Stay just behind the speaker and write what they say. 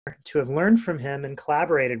to have learned from him and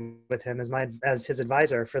collaborated with him as his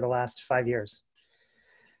advisor for the last 5 years.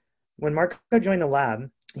 When Marco joined the lab,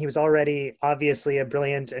 he was already obviously a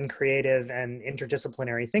brilliant and creative and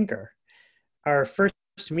interdisciplinary thinker. Our first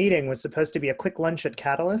meeting was supposed to be a quick lunch at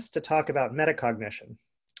Catalyst to talk about metacognition.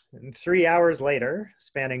 And 3 hours later,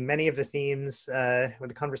 spanning many of the themes,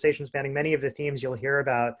 with a conversation spanning many of the themes you'll hear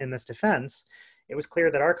about in this defense, it was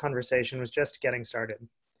clear that our conversation was just getting started.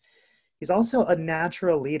 He's also a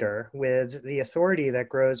natural leader with the authority that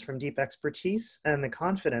grows from deep expertise and the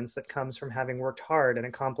confidence that comes from having worked hard and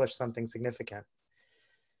accomplished something significant.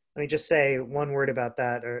 Let me just say one word about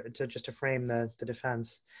that, or to frame the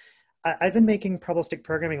defense. I've been making probabilistic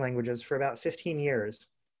programming languages for about 15 years.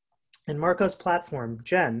 And Marco's platform,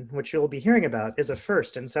 Gen, which you'll be hearing about, is a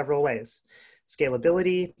first in several ways.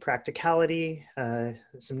 Scalability, practicality,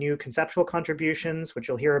 some new conceptual contributions, which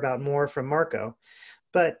you'll hear about more from Marco.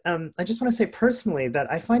 But I just want to say personally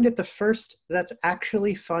that I find it the first that's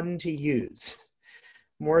actually fun to use,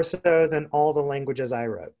 more so than all the languages I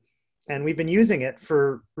wrote. And we've been using it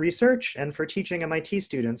for research and for teaching MIT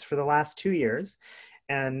students for the last 2 years.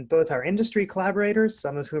 And both our industry collaborators,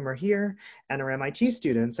 some of whom are here, and our MIT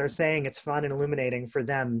students are saying it's fun and illuminating for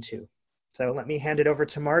them too. So let me hand it over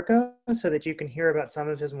to Marco so that you can hear about some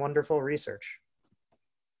of his wonderful research.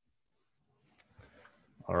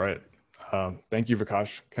 All right. Thank you,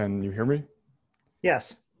 Vikash. Can you hear me?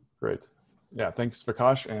 Yes. Great. Yeah, thanks,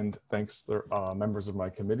 Vikash, and thanks the members of my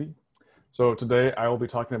committee. So today I will be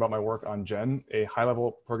talking about my work on Gen, a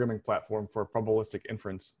high-level programming platform for probabilistic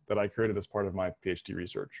inference that I created as part of my PhD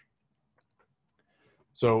research.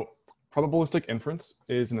 So probabilistic inference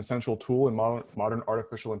is an essential tool in modern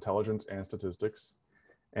artificial intelligence and statistics.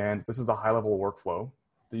 And this is the high-level workflow.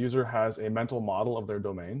 The user has a mental model of their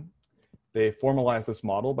domain. They formalize this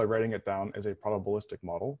model by writing it down as a probabilistic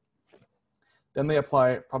model. Then they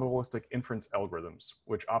apply probabilistic inference algorithms,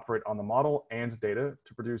 which operate on the model and data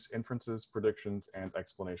to produce inferences, predictions, and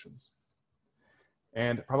explanations.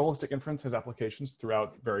 And probabilistic inference has applications throughout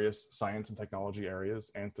various science and technology areas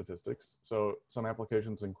and statistics. So some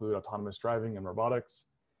applications include autonomous driving and robotics,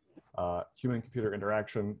 human-computer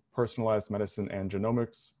interaction, personalized medicine and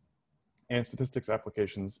genomics, and statistics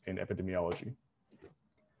applications in epidemiology.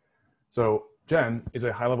 So Gen is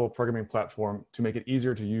a high-level programming platform to make it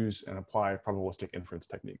easier to use and apply probabilistic inference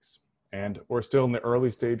techniques. And we're still in the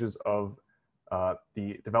early stages of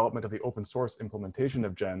the development of the open source implementation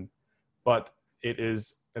of Gen, but it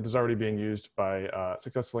is already being used by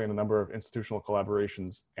successfully in a number of institutional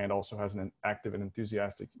collaborations and also has an active and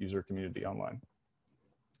enthusiastic user community online.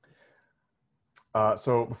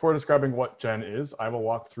 So before describing what Gen is, I will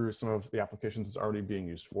walk through some of the applications it's already being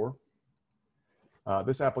used for.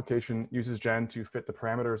 This application uses Gen to fit the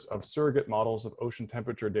parameters of surrogate models of ocean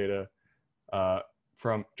temperature data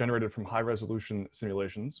generated from high-resolution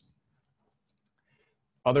simulations.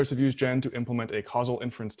 Others have used Gen to implement a causal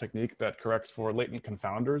inference technique that corrects for latent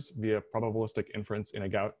confounders via probabilistic inference in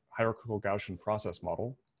a hierarchical Gaussian process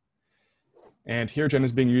model. And here Gen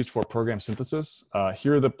is being used for program synthesis.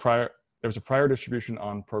 There's a prior distribution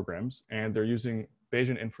on programs, and they're using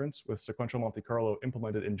Bayesian inference with sequential Monte Carlo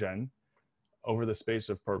implemented in Gen over the space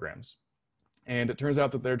of programs. And it turns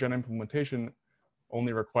out that their Gen implementation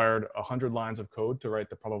only required 100 lines of code to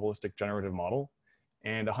write the probabilistic generative model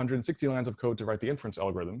and 160 lines of code to write the inference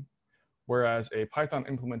algorithm, whereas a Python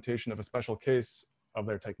implementation of a special case of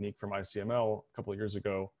their technique from ICML a couple of years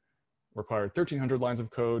ago required 1,300 lines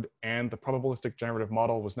of code, and the probabilistic generative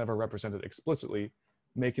model was never represented explicitly,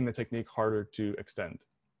 making the technique harder to extend.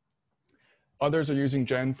 Others are using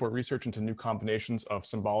Gen for research into new combinations of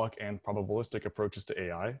symbolic and probabilistic approaches to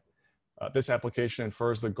AI. This application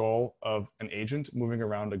infers the goal of an agent moving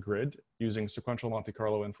around a grid using sequential Monte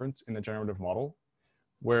Carlo inference in a generative model,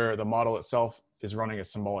 where the model itself is running a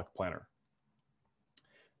symbolic planner.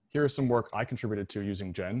 Here is some work I contributed to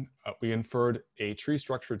using Gen. We inferred a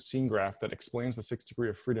tree-structured scene graph that explains the 6 degree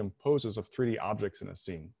of freedom poses of 3D objects in a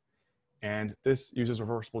scene. And this uses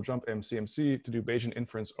reversible jump MCMC to do Bayesian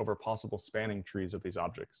inference over possible spanning trees of these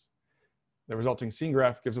objects. The resulting scene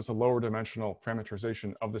graph gives us a lower dimensional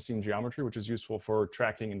parameterization of the scene geometry, which is useful for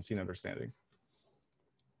tracking and scene understanding.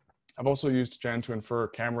 I've also used Gen to infer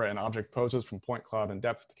camera and object poses from point cloud and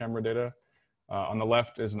depth to camera data. On the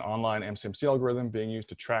left is an online MCMC algorithm being used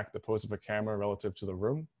to track the pose of a camera relative to the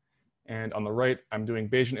room. And on the right, I'm doing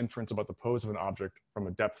Bayesian inference about the pose of an object from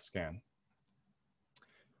a depth scan.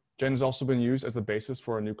 Gen has also been used as the basis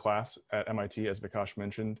for a new class at MIT, as Vikash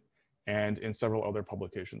mentioned, and in several other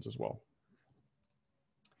publications as well.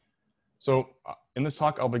 So in this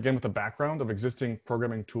talk, I'll begin with a background of existing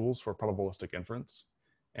programming tools for probabilistic inference.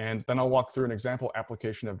 And then I'll walk through an example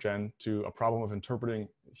application of Gen to a problem of interpreting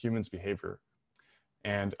humans' behavior.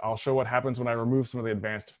 And I'll show what happens when I remove some of the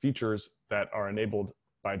advanced features that are enabled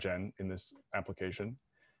by Gen in this application.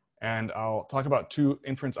 And I'll talk about two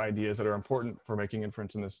inference ideas that are important for making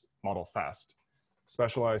inference in this model fast: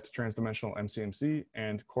 specialized transdimensional MCMC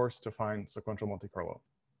and coarse-to-fine sequential Monte Carlo.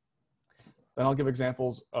 Then I'll give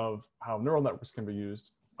examples of how neural networks can be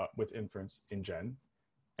used with inference in Gen.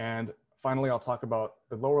 And finally, I'll talk about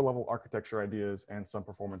the lower level architecture ideas and some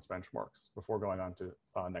performance benchmarks before going on to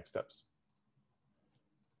next steps.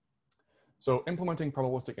 So implementing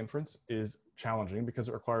probabilistic inference is challenging because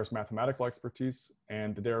it requires mathematical expertise,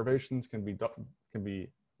 and the derivations can be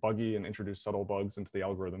buggy and introduce subtle bugs into the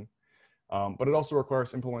algorithm. But it also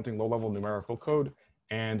requires implementing low-level numerical code,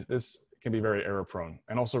 and this can be very error-prone.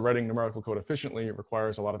 And also writing numerical code efficiently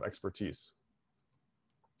requires a lot of expertise.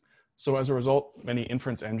 So as a result, many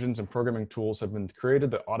inference engines and programming tools have been created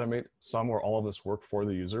that automate some or all of this work for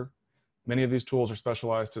the user. Many of these tools are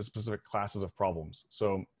specialized to specific classes of problems.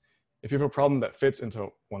 So if you have a problem that fits into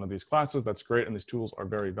one of these classes, that's great, and these tools are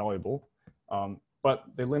very valuable. But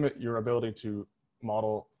they limit your ability to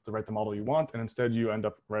write the model you want, and instead you end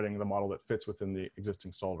up writing the model that fits within the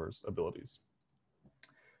existing solver's abilities.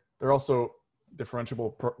 There are also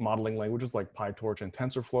differentiable modeling languages like PyTorch and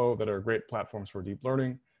TensorFlow that are great platforms for deep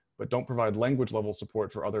learning, but don't provide language level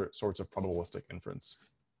support for other sorts of probabilistic inference.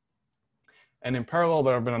 And in parallel,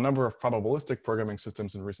 there have been a number of probabilistic programming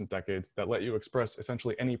systems in recent decades that let you express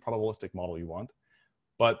essentially any probabilistic model you want.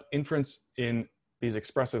 But inference in these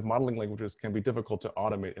expressive modeling languages can be difficult to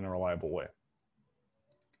automate in a reliable way.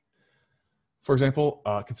 For example,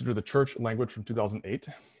 consider the Church language from 2008.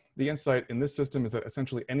 The insight in this system is that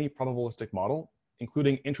essentially any probabilistic model,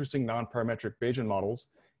 including interesting non-parametric Bayesian models,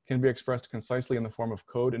 can be expressed concisely in the form of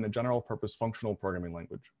code in a general purpose functional programming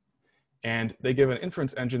language. And they give an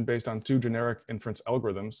inference engine based on two generic inference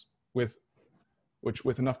algorithms which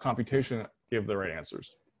with enough computation give the right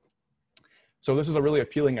answers. So this is a really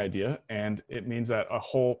appealing idea, and it means that a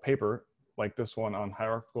whole paper like this one on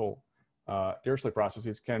hierarchical Dirichlet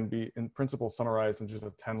processes can be in principle summarized into just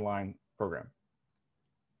a 10-line program.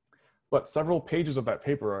 But several pages of that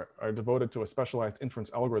paper are devoted to a specialized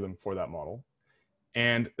inference algorithm for that model.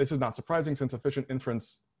 And this is not surprising, since efficient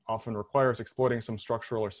inference often requires exploiting some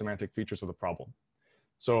structural or semantic features of the problem.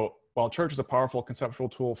 So while Church is a powerful conceptual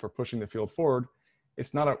tool for pushing the field forward,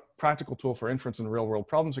 it's not a practical tool for inference in real-world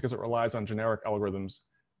problems because it relies on generic algorithms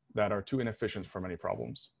that are too inefficient for many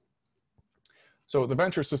problems. So the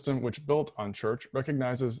venture system, which built on Church,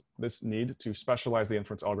 recognizes this need to specialize the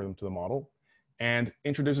inference algorithm to the model and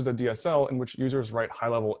introduces a DSL in which users write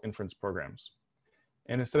high-level inference programs.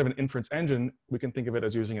 And instead of an inference engine, we can think of it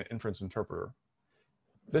as using an inference interpreter.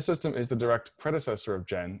 This system is the direct predecessor of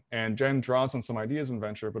Gen, and Gen draws on some ideas in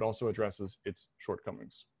Venture, but also addresses its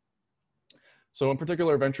shortcomings. So in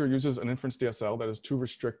particular, Venture uses an inference DSL that is too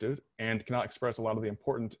restricted and cannot express a lot of the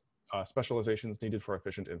important specializations needed for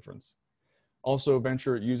efficient inference. Also,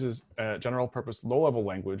 Venture uses a general purpose low-level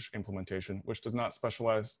language implementation, which does not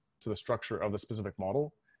specialize to the structure of the specific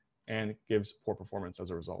model and gives poor performance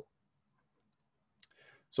as a result.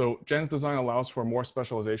 So Gen's design allows for more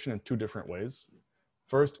specialization in two different ways.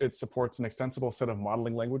 First, it supports an extensible set of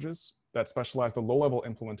modeling languages that specialize the low-level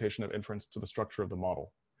implementation of inference to the structure of the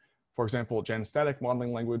model. For example, Gen's static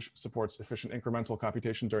modeling language supports efficient incremental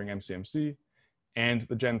computation during MCMC, and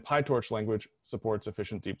the Gen PyTorch language supports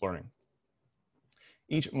efficient deep learning.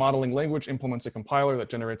 Each modeling language implements a compiler that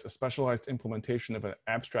generates a specialized implementation of an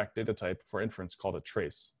abstract data type for inference called a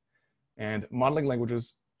trace. And modeling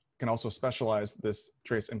languages can also specialize this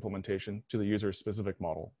trace implementation to the user's specific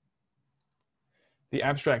model. The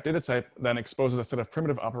abstract data type then exposes a set of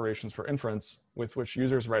primitive operations for inference with which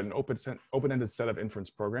users write an open-ended set of inference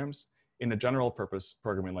programs in a general purpose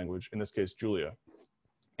programming language, in this case, Julia.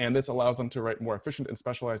 And this allows them to write more efficient and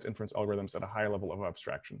specialized inference algorithms at a higher level of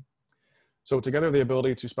abstraction. So together, the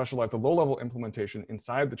ability to specialize the low-level implementation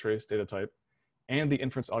inside the trace data type and the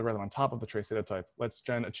inference algorithm on top of the trace data type lets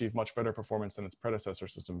Gen achieve much better performance than its predecessor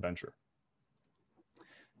system, Venture.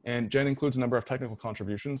 And Gen includes a number of technical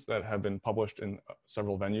contributions that have been published in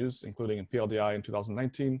several venues, including in PLDI in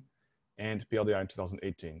 2019 and PLDI in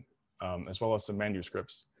 2018, as well as some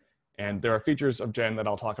manuscripts. And there are features of Gen that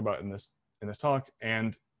I'll talk about in this talk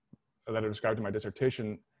and that are described in my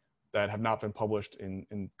dissertation that have not been published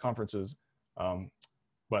in conferences,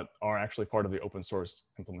 but are actually part of the open source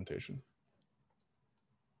implementation.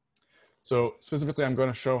 So specifically, I'm going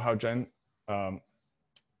to show how Gen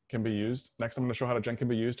can be used. Next, I'm going to show how Gen can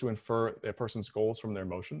be used to infer a person's goals from their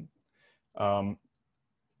motion.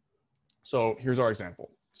 So here's our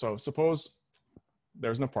example. So suppose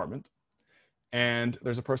there's an apartment, and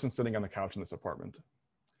there's a person sitting on the couch in this apartment.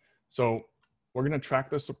 So we're going to track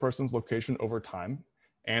this person's location over time,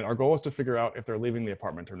 and our goal is to figure out if they're leaving the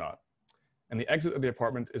apartment or not. And the exit of the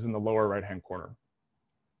apartment is in the lower right-hand corner.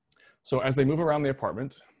 So as they move around the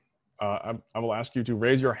apartment, I will ask you to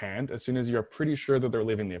raise your hand as soon as you're pretty sure that they're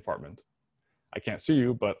leaving the apartment. I can't see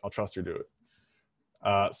you, but I'll trust you to do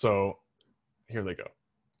it. So here they go.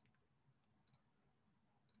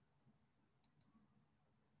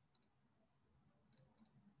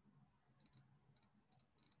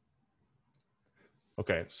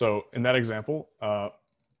 Okay, so in that example,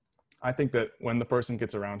 I think that when the person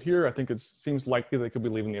gets around here, I think it seems likely they could be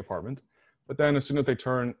leaving the apartment. But then as soon as they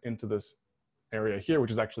turn into this area here, which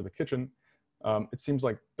is actually the kitchen, it seems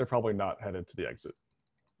like they're probably not headed to the exit,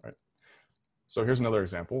 right? So here's another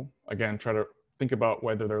example. Again, try to think about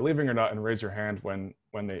whether they're leaving or not and raise your hand when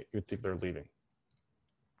you think they're leaving.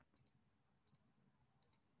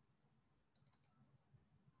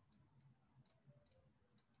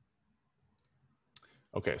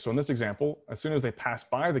 Okay, so in this example, as soon as they pass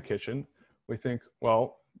by the kitchen, we think,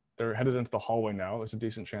 well, they're headed into the hallway now. There's a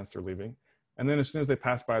decent chance they're leaving. And then as soon as they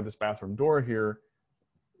pass by this bathroom door here,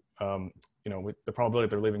 the probability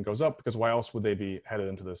they're leaving goes up, because why else would they be headed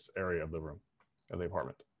into this area of the room, of the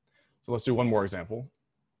apartment? So let's do one more example.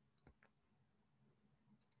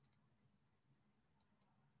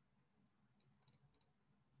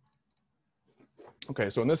 Okay,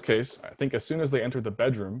 so in this case, I think as soon as they enter the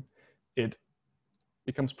bedroom, it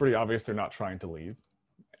becomes pretty obvious they're not trying to leave.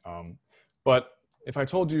 But if I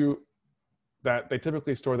told you that they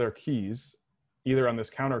typically store their keys either on this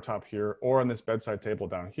countertop here or on this bedside table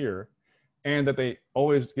down here, and that they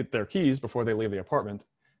always get their keys before they leave the apartment,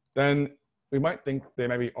 then we might think they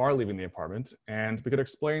maybe are leaving the apartment, and we could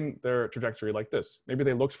explain their trajectory like this. Maybe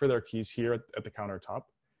they looked for their keys here at the countertop.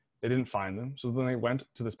 They didn't find them, so then they went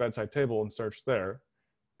to this bedside table and searched there.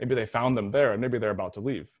 Maybe they found them there, and maybe they're about to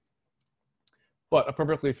leave. But a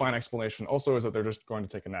perfectly fine explanation also is that they're just going to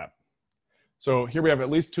take a nap. So here we have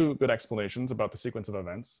at least two good explanations about the sequence of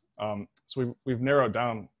events. So we've narrowed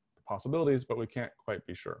down the possibilities, but we can't quite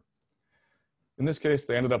be sure. In this case,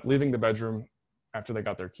 they ended up leaving the bedroom after they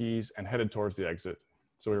got their keys and headed towards the exit.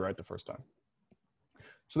 So we were right the first time.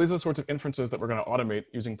 So these are the sorts of inferences that we're going to automate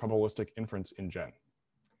using probabilistic inference in Gen.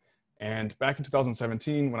 And back in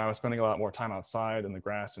 2017, when I was spending a lot more time outside in the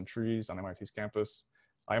grass and trees on MIT's campus,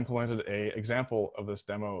 I implemented an example of this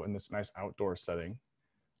demo in this nice outdoor setting.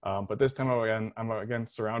 But this demo, again, I'm again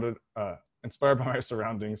inspired by my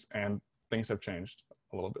surroundings, and things have changed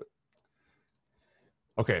a little bit.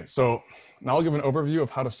 Okay, so now I'll give an overview of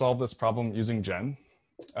how to solve this problem using Gen.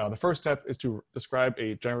 The first step is to describe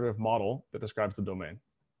a generative model that describes the domain.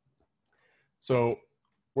 So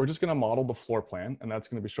we're just going to model the floor plan, and that's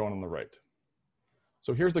going to be shown on the right.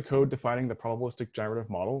 So here's the code defining the probabilistic generative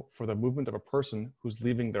model for the movement of a person who's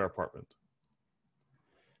leaving their apartment.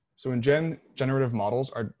 So in Gen, generative models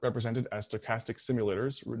are represented as stochastic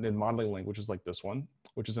simulators written in modeling languages like this one,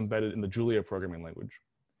 which is embedded in the Julia programming language.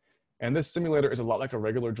 And this simulator is a lot like a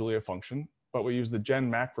regular Julia function, but we use the Gen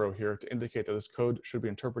macro here to indicate that this code should be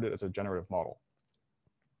interpreted as a generative model.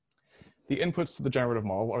 The inputs to the generative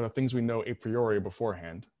model are the things we know a priori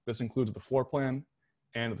beforehand. This includes the floor plan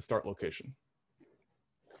and the start location.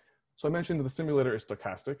 So I mentioned the simulator is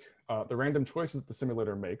stochastic. The random choices that the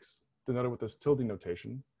simulator makes, denoted with this tilde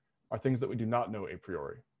notation, are things that we do not know a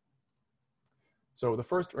priori. So the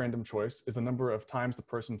first random choice is the number of times the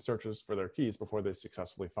person searches for their keys before they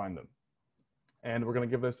successfully find them. And we're going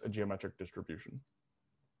to give this a geometric distribution.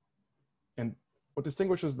 And what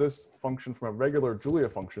distinguishes this function from a regular Julia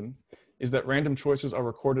function is that random choices are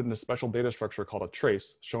recorded in a special data structure called a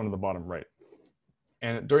trace, shown in the bottom right.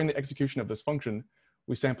 And during the execution of this function,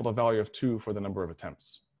 we sampled a value of 2 for the number of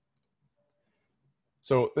attempts.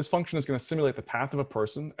 So this function is going to simulate the path of a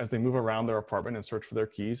person as they move around their apartment and search for their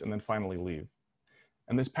keys and then finally leave.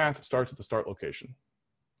 And this path starts at the start location.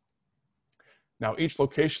 Now, each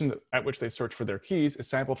location at which they search for their keys is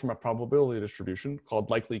sampled from a probability distribution called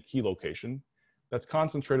likely key location that's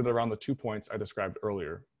concentrated around the 2 points I described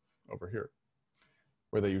earlier over here,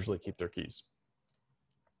 where they usually keep their keys.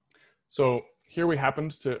 So here we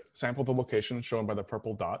happened to sample the location shown by the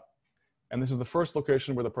purple dot. And this is the first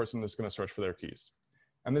location where the person is going to search for their keys.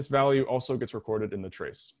 And this value also gets recorded in the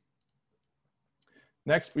trace.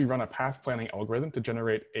 Next, we run a path planning algorithm to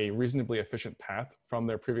generate a reasonably efficient path from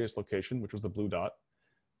their previous location, which was the blue dot,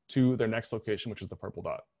 to their next location, which is the purple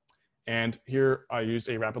dot. And here I used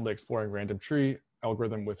a rapidly exploring random tree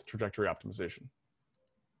algorithm with trajectory optimization.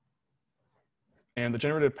 And the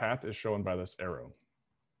generated path is shown by this arrow.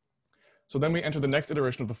 So then we enter the next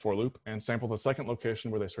iteration of the for loop and sample the second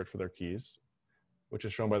location where they search for their keys, which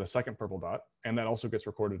is shown by the second purple dot, and that also gets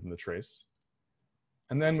recorded in the trace.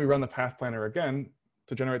 And then we run the path planner again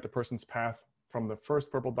to generate the person's path from the first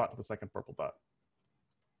purple dot to the second purple dot.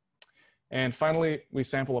 And finally, we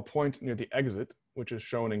sample a point near the exit, which is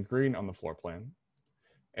shown in green on the floor plan.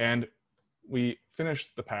 And we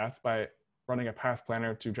finish the path by running a path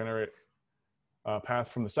planner to generate a path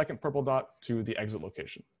from the second purple dot to the exit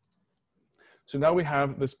location. So now we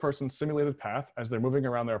have this person's simulated path as they're moving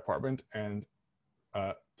around their apartment and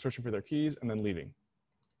searching for their keys and then leaving.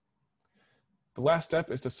 The last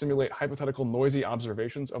step is to simulate hypothetical noisy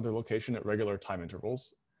observations of their location at regular time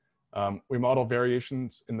intervals. We model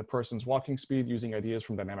variations in the person's walking speed using ideas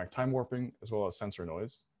from dynamic time warping as well as sensor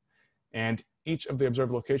noise. And each of the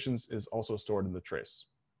observed locations is also stored in the trace.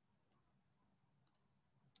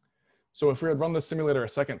 So if we had run the simulator a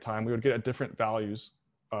second time, we would get different values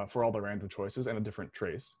for all the random choices and a different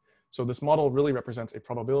trace. So this model really represents a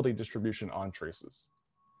probability distribution on traces.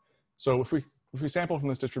 So if we sample from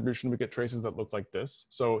this distribution, we get traces that look like this.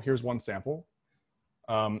 So here's one sample.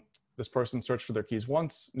 This person searched for their keys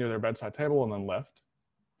once near their bedside table and then left.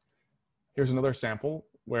 Here's another sample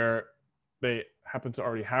where they happen to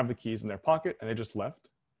already have the keys in their pocket and they just left.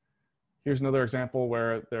 Here's another example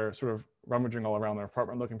where they're sort of rummaging all around their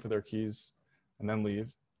apartment looking for their keys and then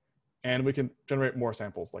leave. And we can generate more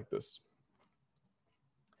samples like this.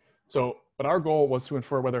 But our goal was to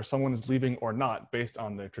infer whether someone is leaving or not based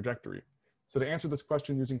on their trajectory. So to answer this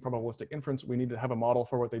question using probabilistic inference, we need to have a model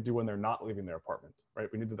for what they do when they're not leaving their apartment, right?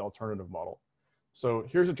 We need an alternative model. So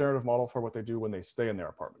here's a generative model for what they do when they stay in their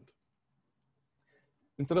apartment.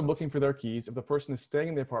 Instead of looking for their keys, if the person is staying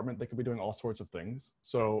in the apartment, they could be doing all sorts of things.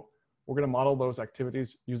 So we're going to model those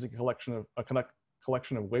activities using a collection of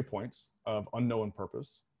waypoints of unknown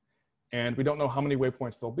purpose. And we don't know how many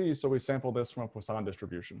waypoints there'll be, so we sample this from a Poisson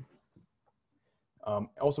distribution.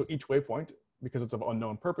 Also, each waypoint, because it's of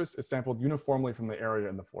unknown purpose, is sampled uniformly from the area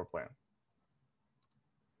in the floor plan.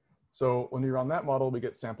 So when we run that model, we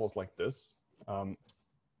get samples like this.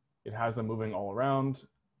 It has them moving all around.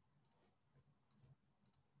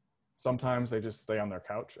 Sometimes they just stay on their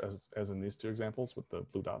couch, as in these two examples with the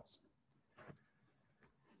blue dots.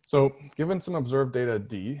 So given some observed data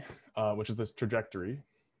D, which is this trajectory,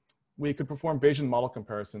 we could perform Bayesian model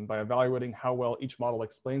comparison by evaluating how well each model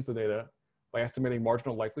explains the data by estimating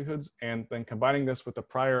marginal likelihoods and then combining this with the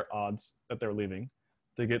prior odds that they're leaving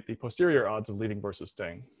to get the posterior odds of leaving versus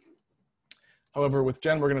staying. However, with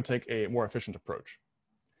Gen, we're going to take a more efficient approach.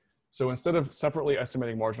 So instead of separately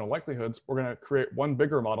estimating marginal likelihoods, we're going to create one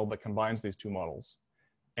bigger model that combines these two models.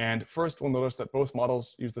 And first, we'll notice that both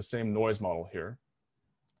models use the same noise model here.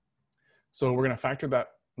 So we're going to factor that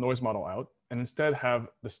noise model out and instead have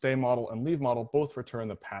the stay model and leave model both return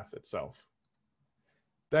the path itself.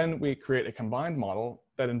 Then we create a combined model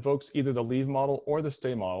that invokes either the leave model or the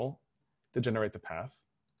stay model to generate the path.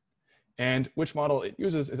 And which model it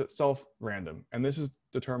uses is itself random. And this is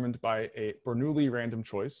determined by a Bernoulli random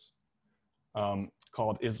choice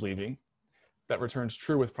called isLeaving that returns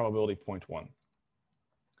true with probability 0.1.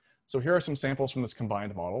 So here are some samples from this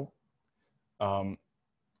combined model.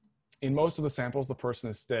 In most of the samples, the person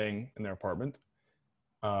is staying in their apartment.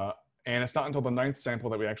 And it's not until the 9th sample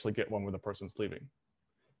that we actually get one where the person's leaving.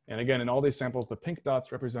 And again, in all these samples, the pink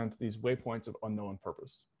dots represent these waypoints of unknown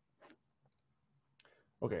purpose.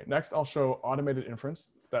 Okay, next I'll show automated inference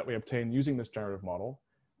that we obtain using this generative model,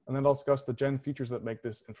 and then I'll discuss the Gen features that make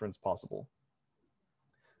this inference possible.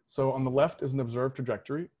 So on the left is an observed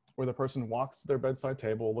trajectory where the person walks to their bedside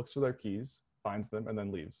table, looks for their keys, finds them, and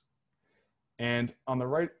then leaves. And on the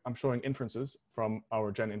right, I'm showing inferences from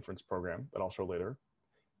our Gen inference program that I'll show later.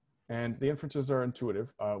 And the inferences are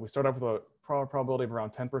intuitive. We start off with a probability of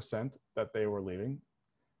around 10% that they were leaving.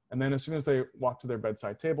 And then as soon as they walk to their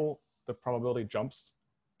bedside table, the probability jumps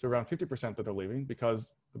to around 50% that they're leaving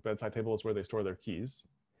because the bedside table is where they store their keys.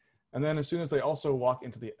 And then as soon as they also walk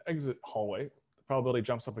into the exit hallway, the probability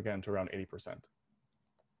jumps up again to around 80%.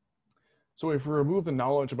 So if we remove the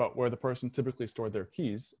knowledge about where the person typically stored their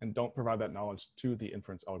keys and don't provide that knowledge to the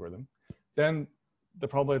inference algorithm, then the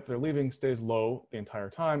probability that they're leaving stays low the entire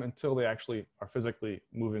time until they actually are physically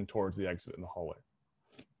moving towards the exit in the hallway.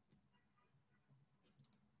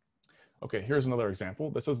 Okay, here's another example.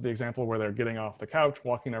 This is the example where they're getting off the couch,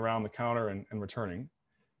 walking around the counter and returning.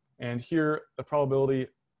 And here, the probability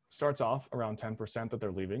starts off around 10% that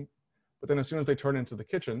they're leaving. But then as soon as they turn into the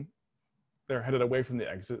kitchen, they're headed away from the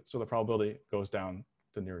exit. So the probability goes down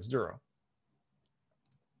to near 0.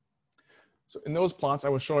 So in those plots, I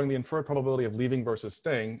was showing the inferred probability of leaving versus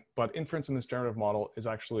staying, but inference in this generative model is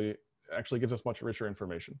actually gives us much richer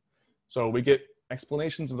information. So we get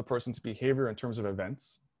explanations of the person's behavior in terms of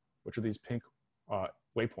events, which are these pink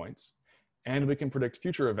waypoints. And we can predict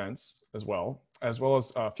future events as well as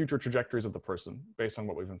future trajectories of the person based on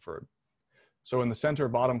what we've inferred. So in the center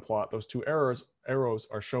bottom plot, those two arrows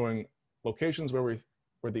are showing locations where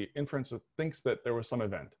the inference thinks that there was some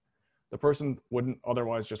event. The person wouldn't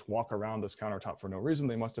otherwise just walk around this countertop for no reason.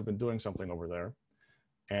 They must have been doing something over there.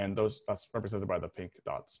 And that's represented by the pink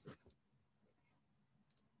dots.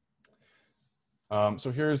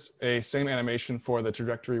 So here's a same animation for the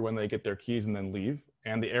trajectory when they get their keys and then leave.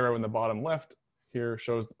 And the arrow in the bottom left here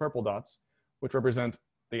shows the purple dots, which represent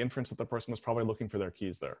the inference that the person was probably looking for their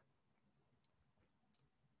keys there.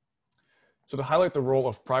 So to highlight the role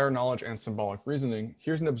of prior knowledge and symbolic reasoning,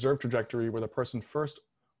 here's an observed trajectory where the person first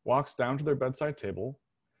walks down to their bedside table,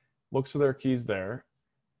 looks for their keys there,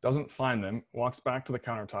 doesn't find them, walks back to the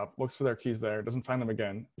countertop, looks for their keys there, doesn't find them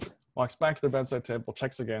again, walks back to their bedside table,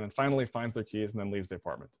 checks again, and finally finds their keys and then leaves the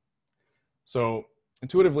apartment. So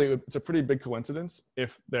intuitively, it's a pretty big coincidence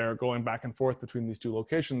if they're going back and forth between these two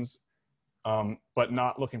locations, but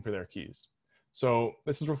not looking for their keys. So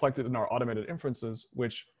this is reflected in our automated inferences,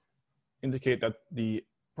 which indicate that the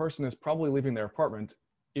person is probably leaving their apartment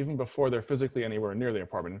even before they're physically anywhere near the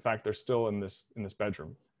apartment. In fact, they're still in this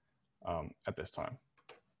bedroom at this time.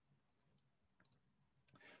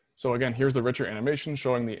 So again, here's the richer animation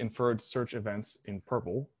showing the inferred search events in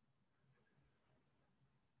purple.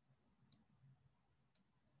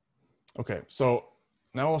 Okay, so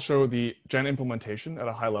now I'll show the Gen implementation at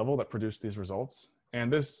a high level that produced these results.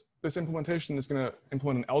 And this implementation is going to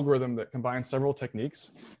implement an algorithm that combines several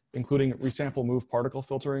techniques, including resample move particle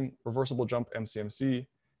filtering, reversible jump MCMC,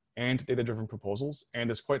 and data-driven proposals,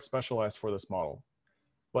 and is quite specialized for this model.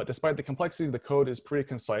 But despite the complexity, the code is pretty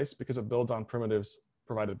concise because it builds on primitives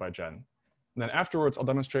provided by Gen. And then afterwards, I'll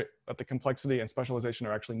demonstrate that the complexity and specialization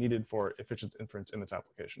are actually needed for efficient inference in its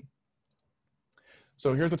application.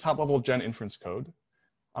 So here's the top level Gen inference code.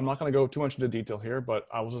 I'm not going to go too much into detail here, but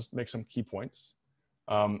I will just make some key points.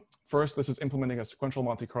 First, this is implementing a sequential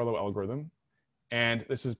Monte Carlo algorithm. And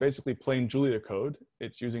this is basically plain Julia code.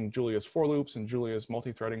 It's using Julia's for loops and Julia's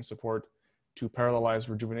multi-threading support to parallelize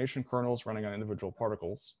rejuvenation kernels running on individual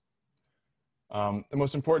particles. The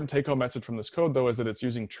most important take-home message from this code, though, is that it's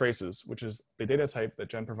using traces, which is the data type that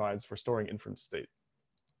Gen provides for storing inference state.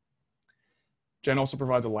 Gen also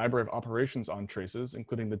provides a library of operations on traces,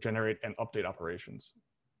 including the generate and update operations.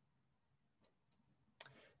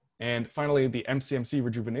 And finally, the MCMC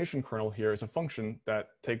rejuvenation kernel here is a function that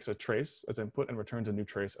takes a trace as input and returns a new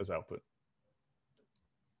trace as output.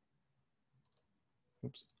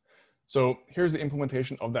 Oops. So here's the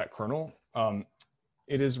implementation of that kernel.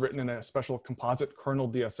 It is written in a special composite kernel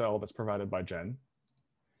DSL that's provided by Gen.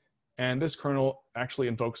 And this kernel actually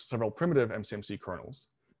invokes several primitive MCMC kernels.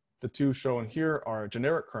 The two shown here are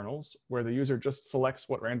generic kernels, where the user just selects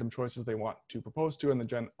what random choices they want to propose to, and the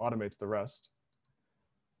Gen automates the rest.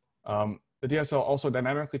 The DSL also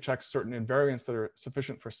dynamically checks certain invariants that are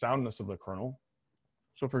sufficient for soundness of the kernel.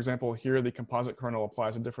 So for example, here the composite kernel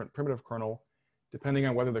applies a different primitive kernel depending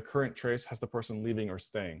on whether the current trace has the person leaving or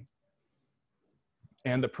staying.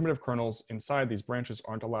 And the primitive kernels inside these branches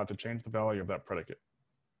aren't allowed to change the value of that predicate.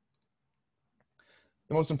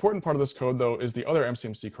 The most important part of this code, though, is the other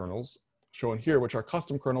MCMC kernels shown here, which are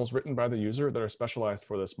custom kernels written by the user that are specialized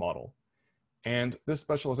for this model. And this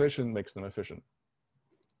specialization makes them efficient.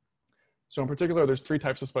 So in particular, there's three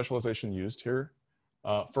types of specialization used here.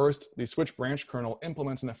 First, the switch branch kernel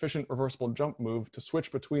implements an efficient reversible jump move to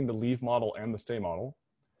switch between the leave model and the stay model.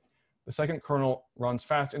 The second kernel runs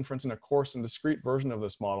fast inference in a coarse and discrete version of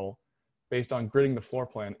this model based on gridding the floor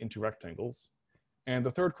plan into rectangles. And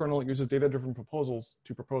the third kernel uses data-driven proposals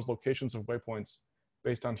to propose locations of waypoints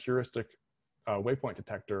based on heuristic waypoint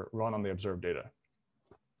detector run on the observed data.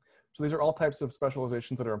 So these are all types of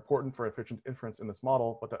specializations that are important for efficient inference in this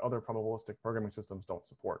model, but that other probabilistic programming systems don't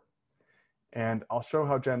support. And I'll show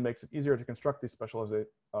how Gen makes it easier to construct these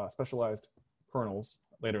specialized kernels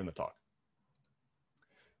later in the talk.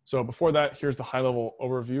 So before that, here's the high-level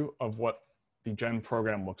overview of what the Gen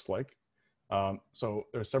program looks like. So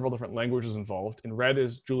there's several different languages involved. In red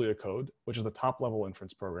is Julia code, which is the top-level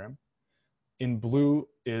inference program. In blue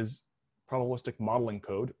is probabilistic modeling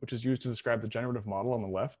code, which is used to describe the generative model on the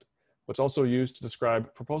left. It's also used to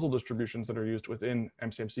describe proposal distributions that are used within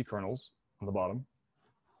MCMC kernels on the bottom.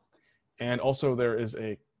 And also there is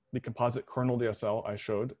the composite kernel DSL I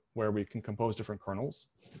showed, where we can compose different kernels,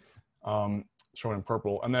 shown in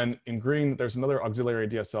purple. And then in green, there's another auxiliary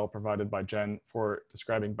DSL provided by Gen for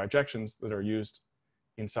describing bijections that are used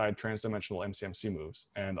inside transdimensional MCMC moves.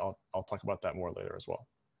 And I'll talk about that more later as well.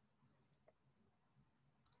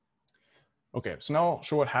 Okay, so now I'll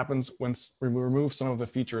show what happens when we remove some of the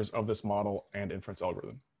features of this model and inference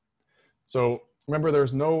algorithm. So remember,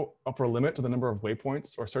 there's no upper limit to the number of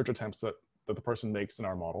waypoints or search attempts that the person makes in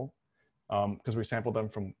our model, because we sampled them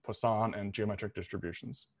from Poisson and geometric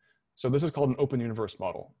distributions. So this is called an open universe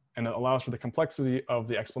model, and it allows for the complexity of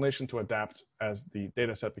the explanation to adapt as the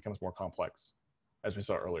data set becomes more complex, as we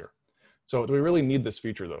saw earlier. So do we really need this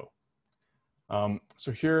feature though?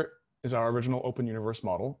 So here is our original open universe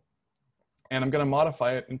model, and I'm going to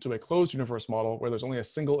modify it into a closed universe model where there's only a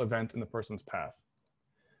single event in the person's path.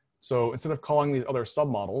 So instead of calling these other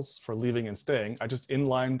submodels for leaving and staying, I just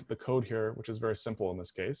inlined the code here, which is very simple in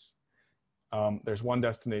this case. There's one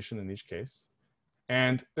destination in each case.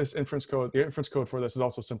 And this inference code, the inference code for this is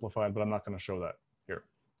also simplified, but I'm not going to show that here.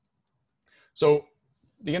 So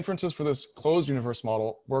the inferences for this closed universe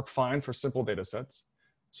model work fine for simple data sets.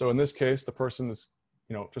 So in this case, the person is,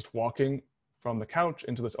 just walking from the couch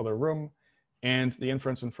into this other room, and the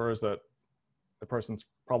inference infers that the person's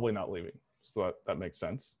probably not leaving. So that makes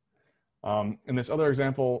sense. In this other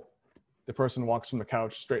example, the person walks from the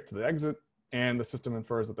couch straight to the exit, and the system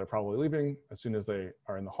infers that they're probably leaving as soon as they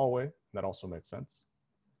are in the hallway. That also makes sense.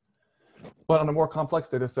 But on a more complex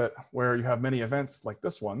data set where you have many events like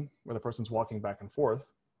this one, where the person's walking back and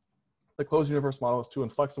forth, the closed universe model is too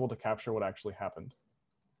inflexible to capture what actually happened.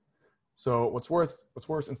 So what's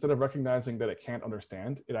worse, instead of recognizing that it can't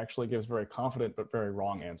understand, it actually gives very confident but very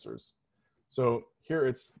wrong answers. So here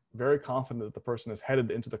it's very confident that the person is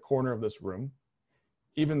headed into the corner of this room,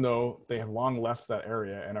 even though they have long left that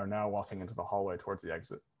area and are now walking into the hallway towards the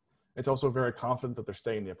exit. It's also very confident that they're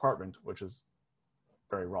staying in the apartment, which is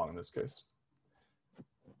very wrong in this case.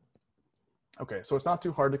 Okay, so it's not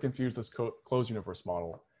too hard to confuse this closed universe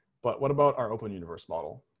model, but what about our open universe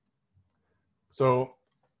model? So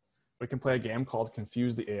we can play a game called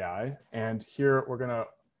Confuse the AI, and here we're gonna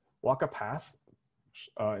walk a path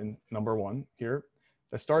in number 1 here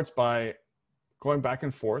that starts by going back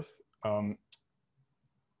and forth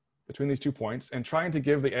between these 2 points and trying to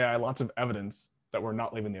give the AI lots of evidence that we're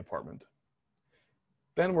not leaving the apartment.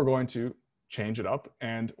 Then we're going to change it up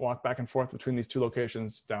and walk back and forth between these 2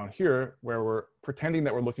 locations down here where we're pretending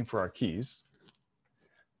that we're looking for our keys.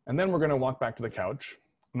 And then we're going to walk back to the couch,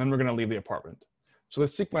 and then we're going to leave the apartment. So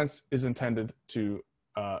this sequence is intended to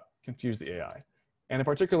confuse the AI. And in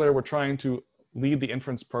particular, we're trying to lead the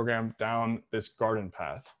inference program down this garden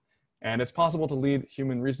path. And it's possible to lead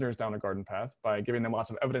human reasoners down a garden path by giving them lots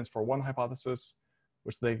of evidence for one hypothesis,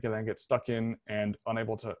 which they can then get stuck in and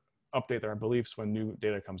unable to update their beliefs when new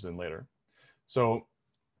data comes in later. So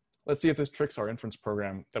let's see if this tricks our inference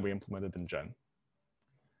program that we implemented in Gen.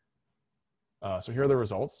 So here are the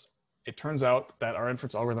results. It turns out that our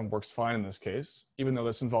inference algorithm works fine in this case, even though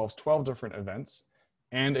this involves 12 different events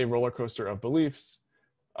and a roller coaster of beliefs.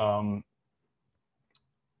 And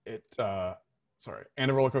a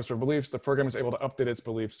roller coaster of beliefs, the program is able to update its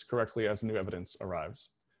beliefs correctly as new evidence arrives.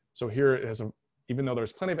 So here it has even though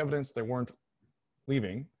there's plenty of evidence they weren't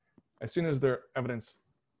leaving, as soon as their evidence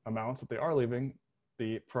amounts that they are leaving,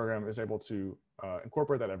 the program is able to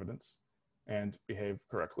incorporate that evidence and behave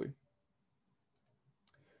correctly.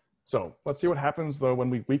 So let's see what happens though when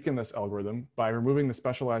we weaken this algorithm by removing the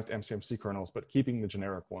specialized MCMC kernels, but keeping the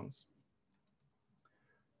generic ones.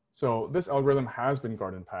 So this algorithm has been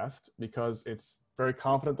garden pathed because it's very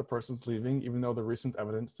confident the person's leaving, even though the recent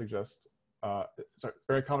evidence suggests,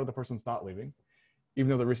 very confident the person's not leaving, even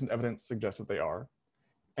though the recent evidence suggests that they are.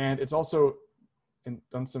 And it's also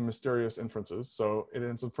done some mysterious inferences. So it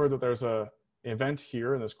has inferred that there's an event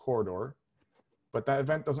here in this corridor, but that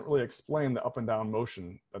event doesn't really explain the up and down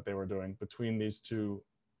motion that they were doing between these 2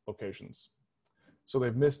 locations. So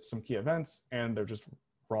they've missed some key events and they're just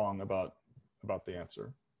wrong about the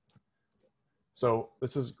answer. So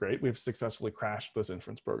this is great. We've successfully crashed this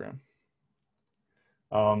inference program.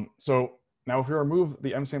 So now if we remove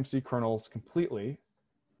the MCMC kernels completely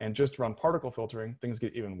and just run particle filtering, things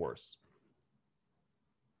get even worse.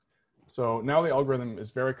 So now the algorithm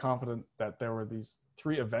is very confident that there were these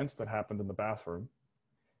 3 events that happened in the bathroom,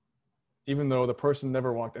 even though the person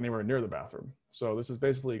never walked anywhere near the bathroom. So this is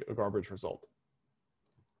basically a garbage result.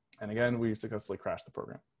 And again, we've successfully crashed the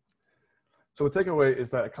program. So the takeaway is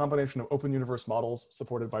that a combination of open universe models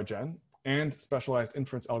supported by Gen and specialized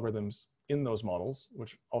inference algorithms in those models,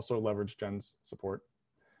 which also leverage Gen's support,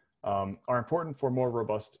 are important for more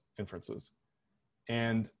robust inferences.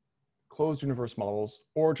 And closed universe models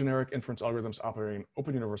or generic inference algorithms operating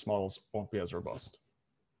open universe models won't be as robust.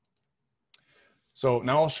 So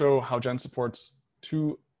now I'll show how Gen supports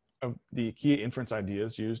 2 of the key inference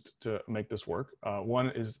ideas used to make this work. One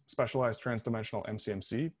is specialized transdimensional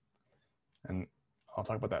MCMC, and I'll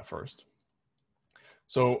talk about that first.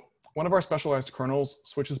 So one of our specialized kernels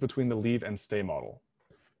switches between the leave and stay model.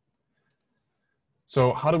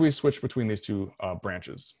 So how do we switch between these two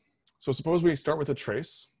branches? So suppose we start with a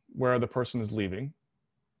trace where the person is leaving,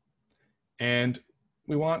 and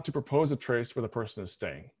we want to propose a trace where the person is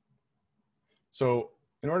staying. So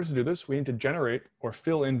in order to do this, we need to generate or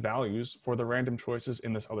fill in values for the random choices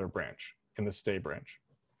in this other branch, in the stay branch.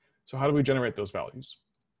 So how do we generate those values?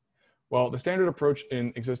 Well, the standard approach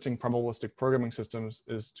in existing probabilistic programming systems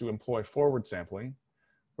is to employ forward sampling,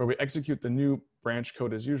 where we execute the new branch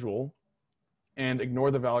code as usual and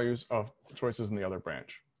ignore the values of choices in the other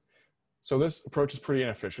branch. So this approach is pretty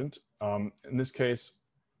inefficient. In this case,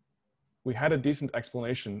 we had a decent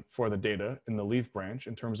explanation for the data in the leave branch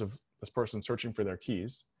in terms of this person searching for their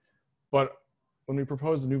keys. But when we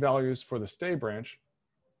propose the new values for the stay branch,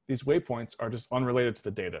 these waypoints are just unrelated to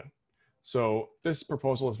the data. So this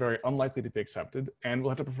proposal is very unlikely to be accepted, and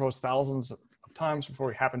we'll have to propose thousands of times before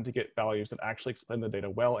we happen to get values that actually explain the data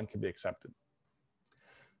well and can be accepted.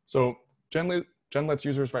 So Gen lets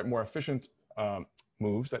users write more efficient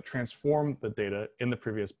moves that transform the data in the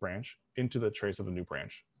previous branch into the trace of the new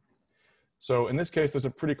branch. So in this case, there's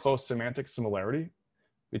a pretty close semantic similarity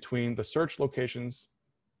between the search locations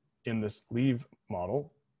in this leave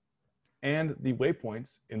model and the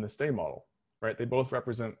waypoints in the stay model, right? They both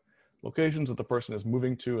represent locations that the person is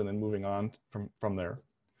moving to and then moving on from there.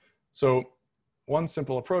 So one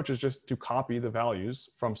simple approach is just to copy the values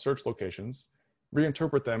from search locations,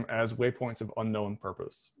 reinterpret them as waypoints of unknown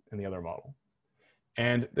purpose in the other model.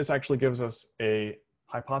 And this actually gives us a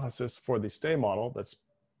hypothesis for the stay model that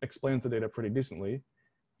explains the data pretty decently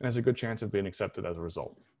and has a good chance of being accepted as a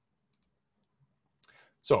result.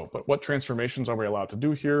 So, but what transformations are we allowed to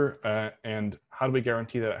do here? And how do we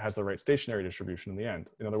guarantee that it has the right stationary distribution in the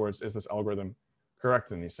end? In other words, is this algorithm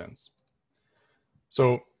correct in any sense?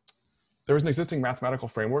 So there is an existing mathematical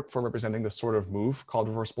framework for representing this sort of move called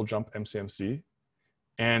reversible jump MCMC.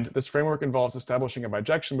 And this framework involves establishing a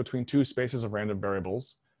bijection between two spaces of random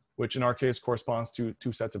variables, which in our case corresponds to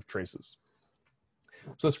two sets of traces.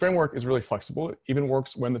 So this framework is really flexible. It even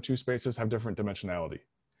works when the two spaces have different dimensionality.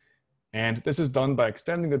 And this is done by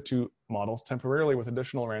extending the two models temporarily with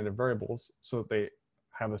additional random variables so that they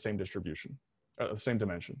have the same distribution, the same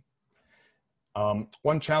dimension.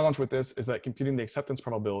 One challenge with this is that computing the acceptance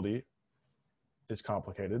probability is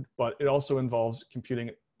complicated, but it also involves computing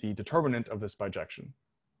the determinant of this bijection,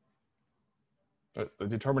 the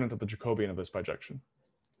determinant of the Jacobian of this bijection.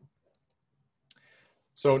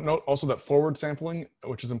 So note also that forward sampling,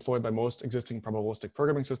 which is employed by most existing probabilistic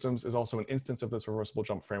programming systems, is also an instance of this reversible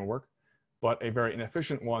jump framework, but a very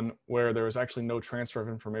inefficient one where there is actually no transfer of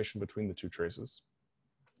information between the two traces.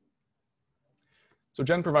 So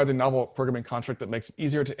Gen provides a novel programming construct that makes it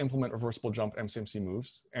easier to implement reversible jump MCMC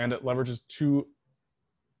moves, and it leverages two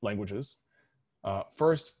languages.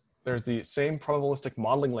 First, there's the same probabilistic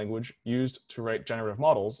modeling language used to write generative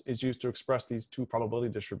models is used to express these two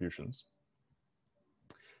probability distributions.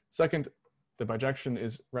 Second, the bijection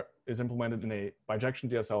is implemented in a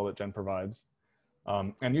bijection DSL that Gen provides.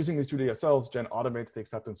 And using these two DSLs, Gen automates the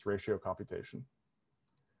acceptance ratio computation.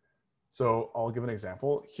 So I'll give an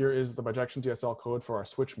example. Here is the bijection DSL code for our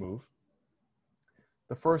switch move.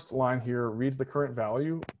 The first line here reads the current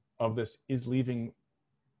value of this is leaving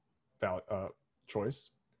choice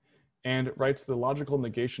and writes the logical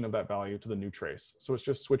negation of that value to the new trace. So it's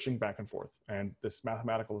just switching back and forth. And this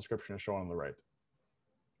mathematical description is shown on the right.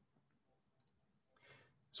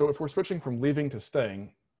 So if we're switching from leaving to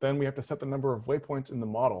staying, then we have to set the number of waypoints in the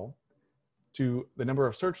model to the number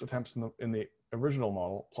of search attempts in the original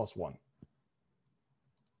model plus 1.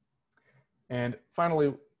 And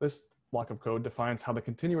finally, this block of code defines how the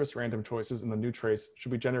continuous random choices in the new trace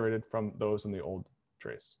should be generated from those in the old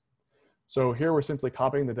trace. So here we're simply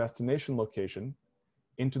copying the destination location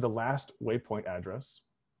into the last waypoint address.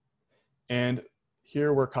 And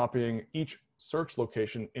here we're copying each search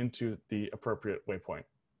location into the appropriate waypoint.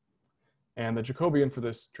 And the Jacobian for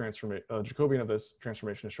this Jacobian of this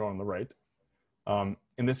transformation is shown on the right.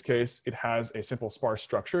 In this case, it has a simple sparse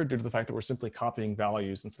structure due to the fact that we're simply copying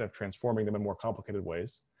values instead of transforming them in more complicated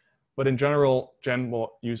ways. But in general, Gen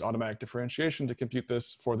will use automatic differentiation to compute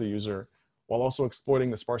this for the user while also exploiting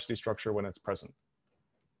the sparsity structure when it's present.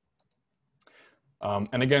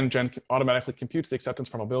 And again, Gen automatically computes the acceptance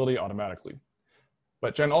probability automatically.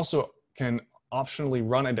 But Gen also can optionally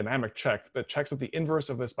run a dynamic check that checks that the inverse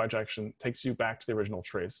of this bijection takes you back to the original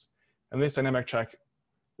trace. And this dynamic check,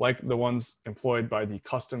 like the ones employed by the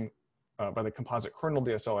by the composite kernel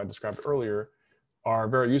DSL I described earlier, are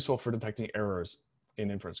very useful for detecting errors in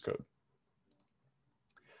inference code.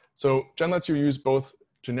 So Gen lets you use both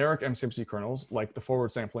generic MCMC kernels, like the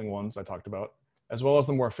forward sampling ones I talked about, as well as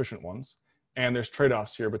the more efficient ones. And there's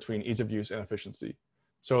trade-offs here between ease of use and efficiency.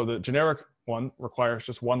 So the generic one requires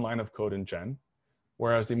just 1 line of code in Gen,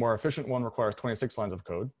 whereas the more efficient one requires 26 lines of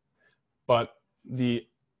code. But the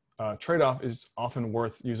trade-off is often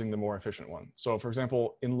worth using the more efficient one. So for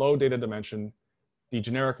example, in low data dimension, the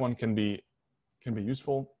generic one can be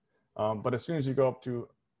useful, but as soon as you go up to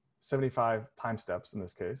 75 time steps in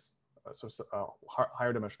this case, so a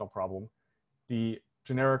higher dimensional problem, the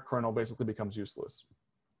generic kernel basically becomes useless,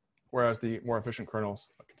 whereas the more efficient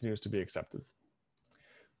kernels continues to be accepted.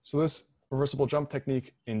 So this reversible jump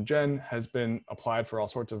technique in Gen has been applied for all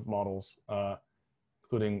sorts of models,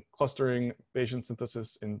 including clustering, Bayesian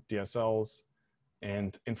synthesis in DSLs,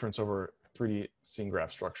 and inference over 3D scene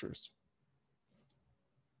graph structures.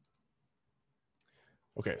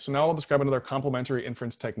 Okay, so now I'll describe another complementary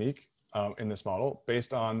inference technique in this model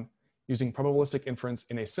based on using probabilistic inference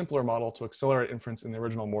in a simpler model to accelerate inference in the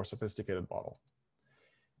original, more sophisticated model.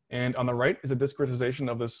 And on the right is a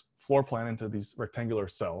discretization of this floor plan into these rectangular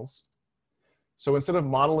cells. So instead of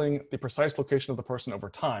modeling the precise location of the person over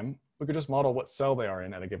time, we could just model what cell they are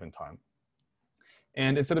in at a given time.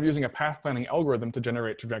 And instead of using a path planning algorithm to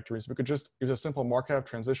generate trajectories, we could just use a simple Markov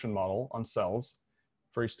transition model on cells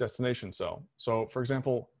for each destination cell. So for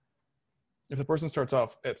example, if the person starts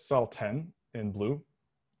off at cell 10 in blue,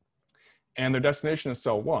 and their destination is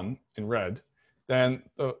cell 1 in red, then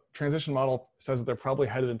the transition model says that they're probably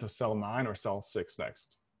headed into cell 9 or cell 6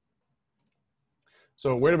 next.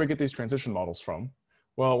 So where do we get these transition models from?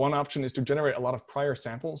 Well, one option is to generate a lot of prior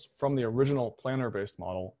samples from the original planner-based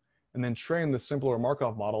model and then train the simpler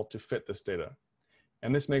Markov model to fit this data.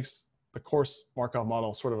 And this makes the coarse Markov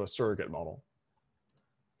model sort of a surrogate model.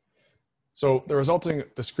 So the resulting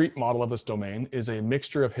discrete model of this domain is a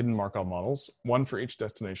mixture of hidden Markov models, one for each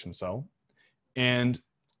destination cell. And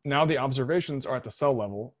now the observations are at the cell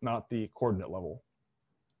level, not the coordinate level.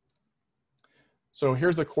 So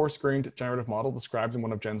here's the coarse-grained generative model described in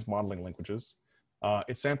one of Gen's modeling languages.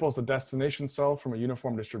 It samples the destination cell from a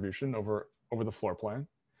uniform distribution over the floor plan.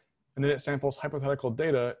 And then it samples hypothetical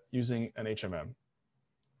data using an HMM.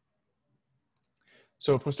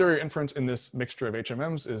 So posterior inference in this mixture of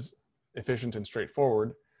HMMs is efficient and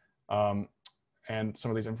straightforward. And some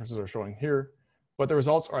of these inferences are showing here. But the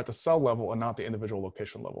results are at the cell level and not the individual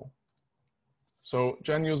location level. So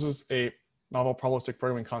Gen uses a novel probabilistic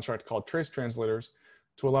programming construct called trace translators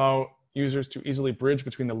to allow users to easily bridge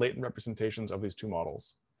between the latent representations of these two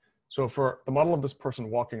models. So for the model of this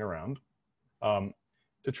person walking around,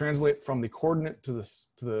 to translate from the coordinate to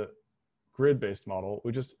the grid-based model,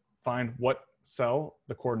 we just find what cell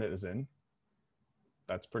the coordinate is in.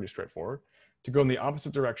 That's pretty straightforward. To go in the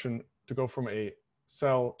opposite direction, to go from a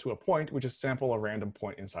cell to a point, we just sample a random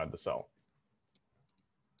point inside the cell.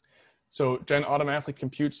 So Gen automatically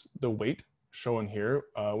computes the weight shown here,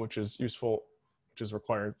 which is useful, which is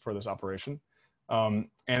required for this operation. And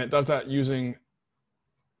it does that using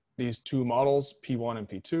these two models, P1 and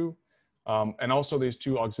P2, and also these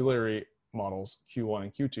two auxiliary models, Q1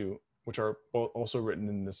 and Q2, which are both also written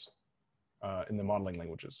in this in the modeling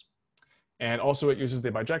languages. And also it uses the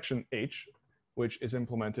bijection H, which is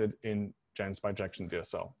implemented in Gen's bijection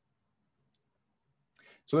DSL.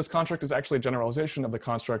 So this construct is actually a generalization of the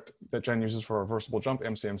construct that Gen uses for reversible jump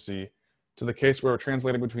MCMC to the case where we're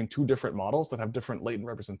translating between two different models that have different latent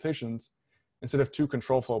representations instead of two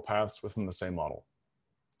control flow paths within the same model.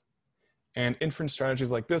 And inference strategies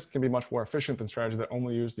like this can be much more efficient than strategies that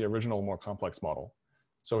only use the original, more complex model.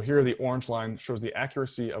 So here the orange line shows the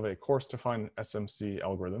accuracy of a coarse-defined SMC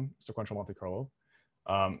algorithm, sequential Monte Carlo,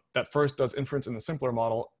 that first does inference in the simpler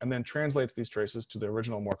model and then translates these traces to the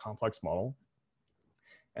original, more complex model.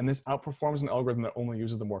 And this outperforms an algorithm that only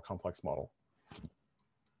uses the more complex model.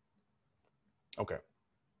 Okay.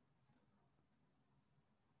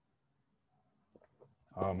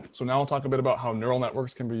 So now I'll talk a bit about how neural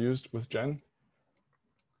networks can be used with Gen.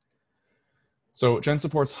 So Gen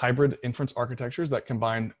supports hybrid inference architectures that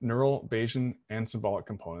combine neural, Bayesian, and symbolic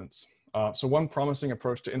components. So one promising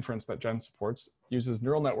approach to inference that Gen supports uses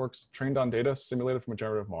neural networks trained on data simulated from a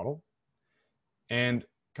generative model and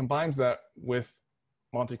combines that with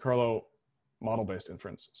Monte Carlo model-based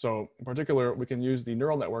inference. So in particular, we can use the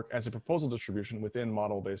neural network as a proposal distribution within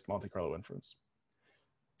model-based Monte Carlo inference.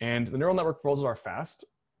 And the neural network proposals are fast,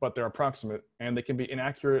 but they're approximate, and they can be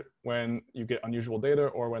inaccurate when you get unusual data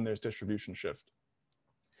or when there's distribution shift.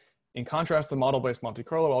 In contrast, the model-based Monte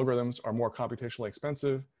Carlo algorithms are more computationally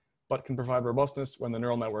expensive, but can provide robustness when the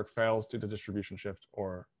neural network fails due to distribution shift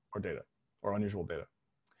or data, or unusual data.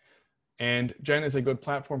 And Gen is a good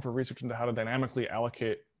platform for research into how to dynamically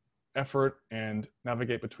allocate effort and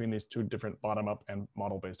navigate between these two different bottom-up and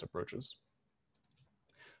model-based approaches.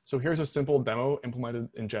 So here's a simple demo implemented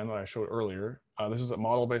in Gen that I showed earlier. This is a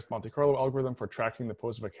model-based Monte Carlo algorithm for tracking the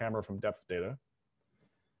pose of a camera from depth data.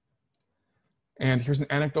 And here's an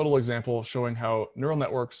anecdotal example showing how neural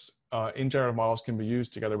networks in generative models can be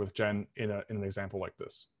used together with Gen in an example like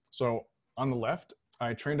this. So on the left,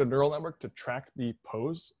 I trained a neural network to track the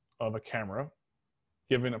pose of a camera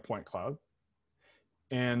given a point cloud.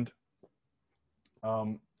 And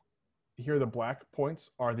here the black points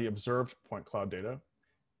are the observed point cloud data,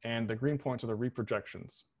 and the green points are the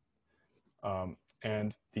reprojections.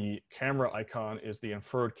 And the camera icon is the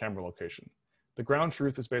inferred camera location. The ground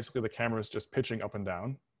truth is basically the camera is just pitching up and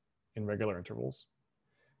down in regular intervals.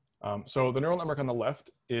 So the neural network on the left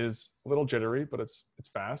is a little jittery, but it's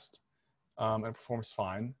fast and performs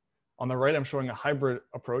fine. On the right, I'm showing a hybrid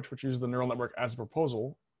approach, which uses the neural network as a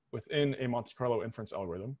proposal within a Monte Carlo inference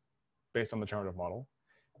algorithm based on the generative model.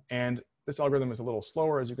 And this algorithm is a little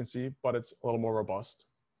slower, as you can see, but it's a little more robust.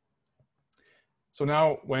 So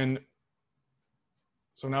now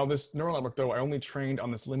this neural network, though, I only trained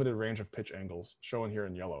on this limited range of pitch angles shown here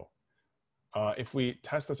in yellow. If we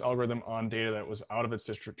test this algorithm on data that was out of its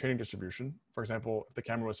training distribution, for example, if the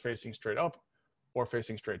camera was facing straight up or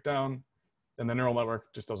facing straight down, then the neural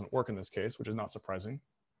network just doesn't work in this case, which is not surprising.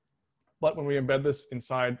 But when we embed this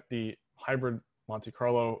inside the hybrid Monte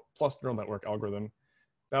Carlo plus neural network algorithm,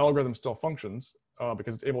 that algorithm still functions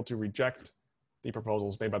because it's able to reject the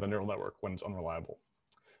proposals made by the neural network when it's unreliable.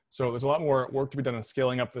 So there's a lot more work to be done in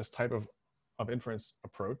scaling up this type of inference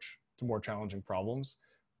approach to more challenging problems,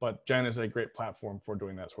 but Gen is a great platform for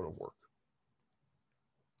doing that sort of work.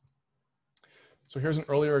 So here's an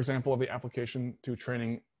earlier example of the application to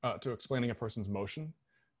explaining a person's motion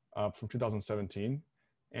from 2017.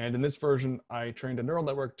 And in this version, I trained a neural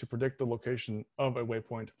network to predict the location of a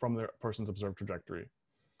waypoint from the person's observed trajectory.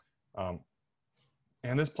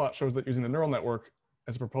 And this plot shows that using the neural network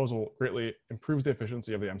as a proposal greatly improves the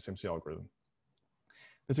efficiency of the MCMC algorithm.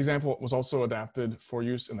 This example was also adapted for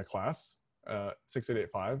use in the class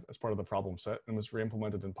 6885 as part of the problem set and was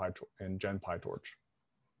re-implemented in Gen PyTorch.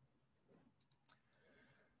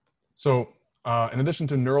 So in addition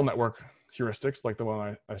to neural network heuristics like the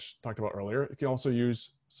one I talked about earlier, you can also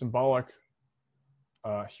use symbolic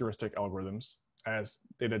heuristic algorithms as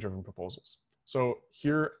data-driven proposals. So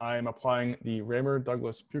here I am applying the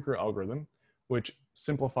Raymer-Douglas-Pucher algorithm, which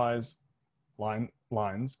simplifies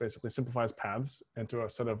lines, basically simplifies paths into a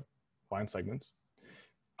set of line segments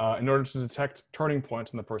in order to detect turning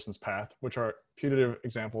points in the person's path, which are putative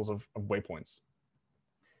examples of waypoints.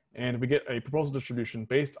 And we get a proposal distribution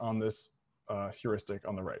based on this heuristic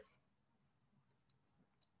on the right.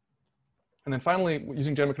 And then finally,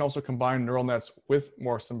 using Gen, we can also combine neural nets with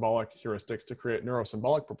more symbolic heuristics to create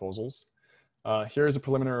neurosymbolic proposals. Here is a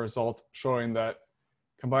preliminary result showing that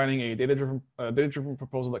combining a data-driven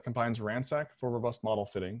proposal that combines ransack for robust model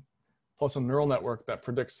fitting, plus a neural network that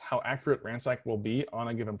predicts how accurate ransack will be on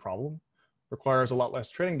a given problem, requires a lot less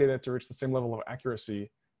training data to reach the same level of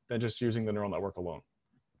accuracy than just using the neural network alone.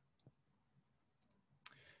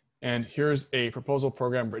 And here's a proposal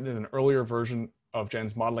program written in an earlier version of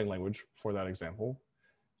Gen's modeling language for that example.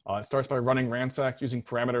 It starts by running ransack using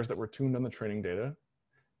parameters that were tuned on the training data.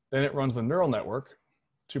 Then it runs the neural network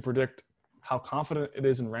to predict how confident it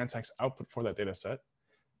is in ransack's output for that data set,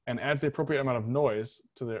 and adds the appropriate amount of noise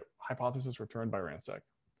to the hypothesis returned by ransack.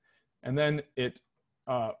 And then it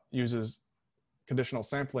uses conditional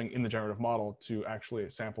sampling in the generative model to actually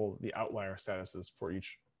sample the outlier statuses for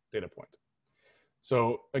each data point.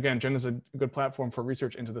 So again, Gen is a good platform for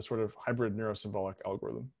research into this sort of hybrid neurosymbolic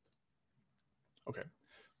algorithm. Okay,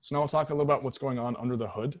 so now I'll talk a little about what's going on under the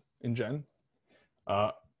hood in Gen.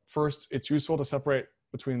 First, it's useful to separate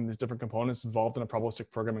between these different components involved in a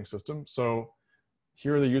probabilistic programming system. So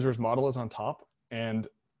here the user's model is on top and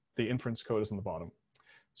the inference code is on the bottom.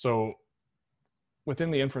 So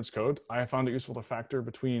within the inference code, I have found it useful to factor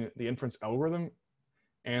between the inference algorithm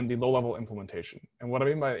and the low-level implementation. And what I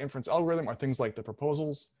mean by inference algorithm are things like the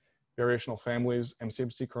proposals, variational families,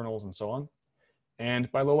 MCMC kernels, and so on.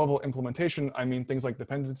 And by low-level implementation, I mean things like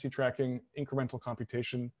dependency tracking, incremental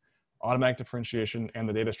computation, automatic differentiation, and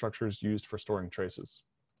the data structures used for storing traces.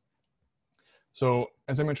 So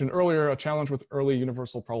as I mentioned earlier, a challenge with early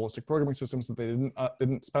universal probabilistic programming systems is that they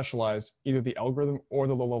didn't specialize either the algorithm or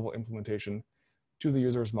the low-level implementation to the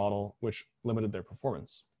user's model, which limited their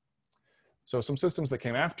performance. So some systems that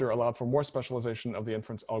came after allowed for more specialization of the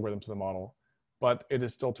inference algorithm to the model, but it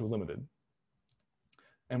is still too limited.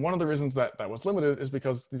 And one of the reasons that that was limited is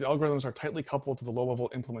because these algorithms are tightly coupled to the low-level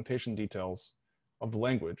implementation details of the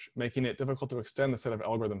language, making it difficult to extend the set of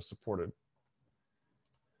algorithms supported.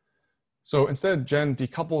 So instead, Gen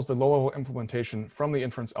decouples the low-level implementation from the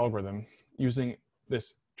inference algorithm using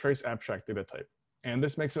this trace abstract data type. And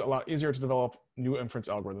this makes it a lot easier to develop new inference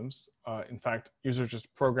algorithms. In fact, users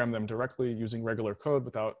just program them directly using regular code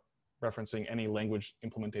without referencing any language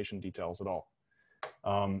implementation details at all.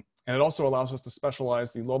 And it also allows us to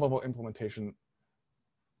specialize the low-level implementation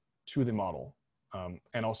to the model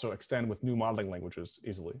and also extend with new modeling languages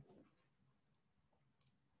easily.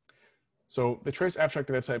 So the trace abstract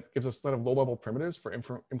data type gives us a set of low-level primitives for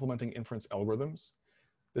implementing inference algorithms.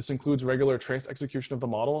 This includes regular traced execution of the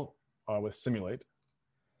model with simulate,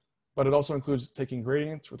 but it also includes taking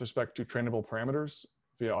gradients with respect to trainable parameters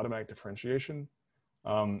via automatic differentiation.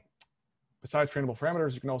 Besides trainable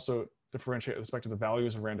parameters, you can also differentiate with respect to the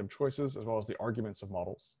values of random choices as well as the arguments of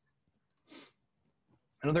models.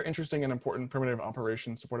 Another interesting and important primitive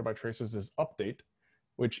operation supported by traces is update,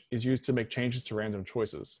 which is used to make changes to random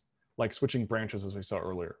choices, like switching branches as we saw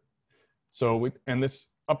earlier. So this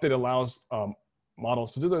update allows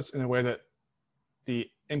models to do this in a way that the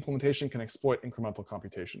implementation can exploit incremental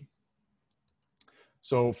computation.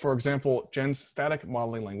 So for example, Gen's static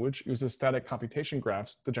modeling language uses static computation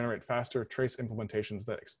graphs to generate faster trace implementations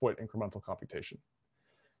that exploit incremental computation.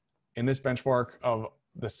 In this benchmark of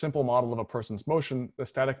the simple model of a person's motion, the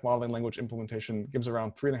static modeling language implementation gives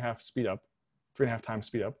around 3.5 times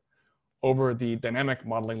speed up over the dynamic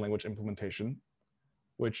modeling language implementation,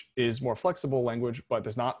 which is more flexible language, but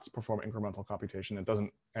does not perform incremental computation. It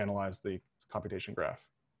doesn't analyze the computation graph.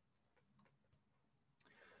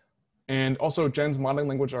 And also Gen's modeling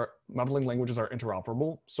languages are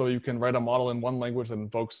interoperable. So you can write a model in one language that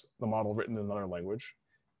invokes the model written in another language.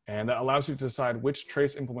 And that allows you to decide which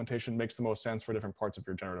trace implementation makes the most sense for different parts of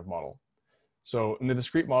your generative model. So in the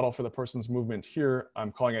discrete model for the person's movement here,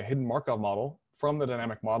 I'm calling a hidden Markov model from the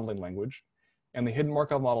dynamic modeling language. And the hidden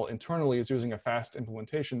Markov model internally is using a fast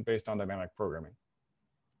implementation based on dynamic programming.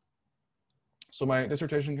 So my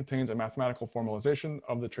dissertation contains a mathematical formalization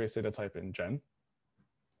of the trace data type in Gen.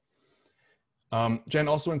 Gen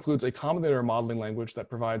also includes a combinator modeling language that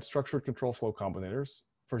provides structured control flow combinators.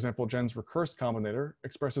 For example, Gen's recurse combinator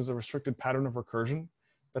expresses a restricted pattern of recursion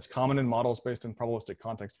that's common in models based in probabilistic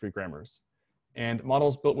context-free grammars. And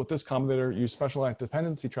models built with this combinator use specialized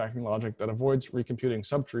dependency tracking logic that avoids recomputing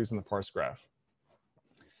subtrees in the parse graph.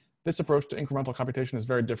 This approach to incremental computation is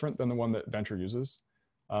very different than the one that Venture uses.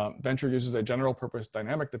 Venture uses a general purpose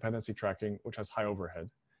dynamic dependency tracking, which has high overhead.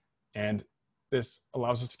 And this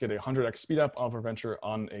allows us to get a 100x speed up over Venture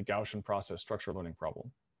on a Gaussian process structure learning problem.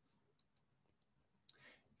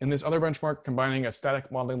 In this other benchmark, combining a static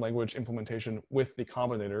modeling language implementation with the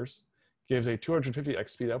combinators gives a 250x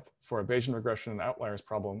speed up for a Bayesian regression and outliers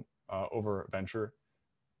problem over Venture,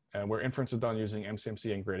 where inference is done using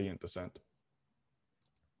MCMC and gradient descent.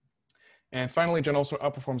 And finally, Gen also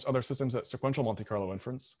outperforms other systems at sequential Monte Carlo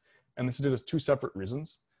inference. And this is due to two separate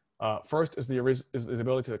reasons. First is the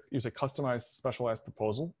ability to use a customized specialized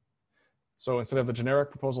proposal. So instead of the generic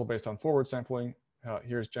proposal based on forward sampling,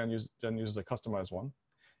 here's Gen uses a customized one.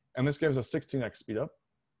 And this gives a 16x speed up.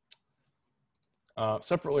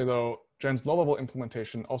 Separately though, Gen's low-level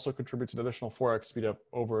implementation also contributes an additional 4x speed up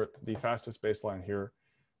over the fastest baseline here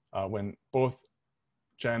when both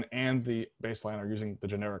Gen and the baseline are using the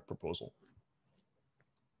generic proposal.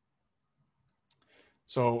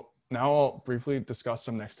 So now I'll briefly discuss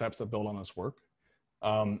some next steps that build on this work.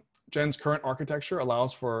 Gen's current architecture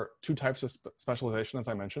allows for two types of specialization, as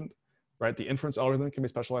I mentioned, right? The inference algorithm can be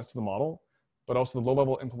specialized to the model, but also the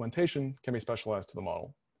low-level implementation can be specialized to the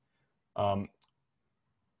model.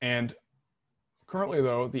 And currently,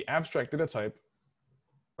 though, the abstract data type,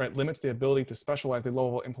 right, limits the ability to specialize the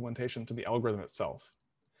low-level implementation to the algorithm itself.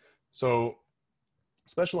 So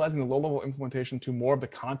specializing the low-level implementation to more of the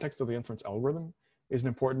context of the inference algorithm is an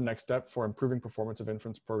important next step for improving performance of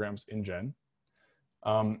inference programs in Gen.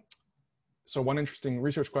 So one interesting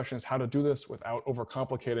research question is how to do this without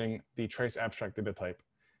overcomplicating the trace abstract data type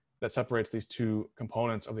that separates these two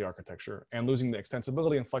components of the architecture and losing the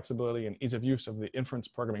extensibility and flexibility and ease of use of the inference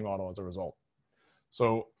programming model as a result.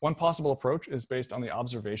 So one possible approach is based on the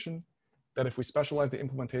observation that if we specialize the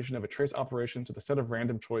implementation of a trace operation to the set of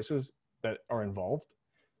random choices that are involved,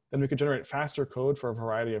 then we could generate faster code for a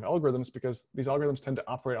variety of algorithms because these algorithms tend to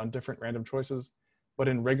operate on different random choices, but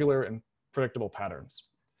in regular and predictable patterns.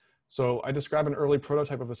 So I describe an early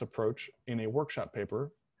prototype of this approach in a workshop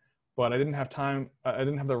paper, but I didn't have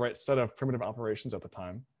the right set of primitive operations at the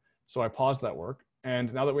time. So I paused that work.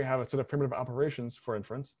 And now that we have a set of primitive operations for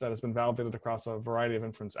inference that has been validated across a variety of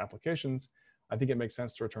inference applications, I think it makes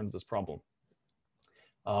sense to return to this problem.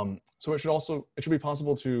 So it should be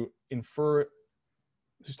possible to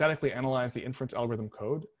statically analyze the inference algorithm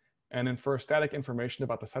code and infer static information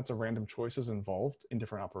about the sets of random choices involved in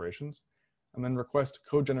different operations, and then request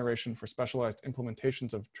code generation for specialized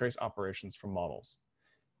implementations of trace operations from models.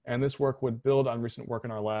 And this work would build on recent work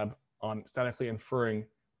in our lab on statically inferring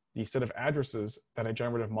the set of addresses that a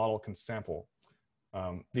generative model can sample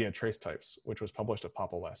via trace types, which was published at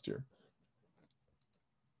POPL last year.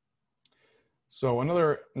 So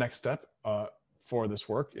another next step for this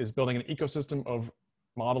work is building an ecosystem of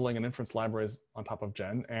modeling and inference libraries on top of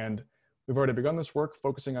Gen. And we've already begun this work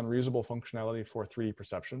focusing on reusable functionality for 3D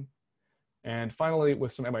perception. And finally,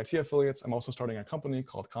 with some MIT affiliates, I'm also starting a company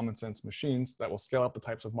called Common Sense Machines that will scale up the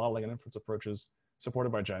types of modeling and inference approaches supported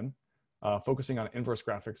by Gen, focusing on inverse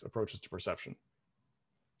graphics approaches to perception.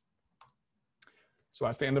 So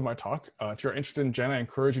that's the end of my talk. If you're interested in Gen, I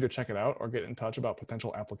encourage you to check it out or get in touch about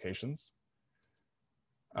potential applications.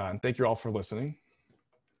 And thank you all for listening.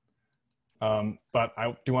 But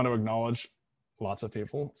I do want to acknowledge lots of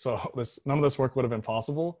people. So none of this work would have been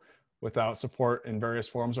possible without support in various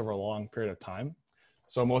forms over a long period of time.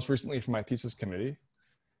 So most recently from my thesis committee.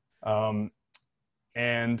 And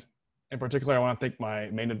in particular, I want to thank my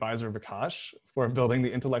main advisor, Vikash, for building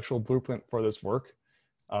the intellectual blueprint for this work,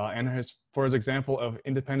 and for his example of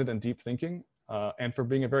independent and deep thinking, and for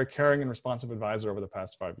being a very caring and responsive advisor over the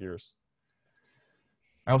past 5 years.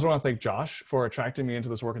 I also want to thank Josh for attracting me into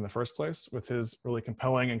this work in the first place with his really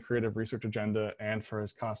compelling and creative research agenda and for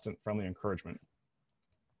his constant friendly encouragement.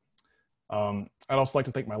 I'd also like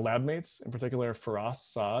to thank my lab mates, in particular Faraz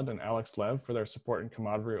Saad and Alex Lev, for their support and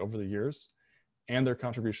camaraderie over the years and their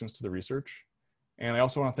contributions to the research. And I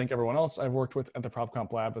also want to thank everyone else I've worked with at the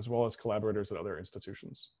PropComp lab, as well as collaborators at other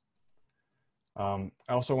institutions. I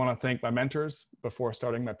also want to thank my mentors before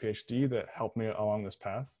starting my PhD that helped me along this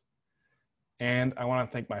path. And I want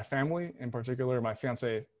to thank my family, in particular my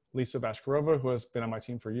fiancée, Lisa Bashkarova, who has been on my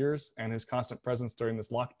team for years and whose constant presence during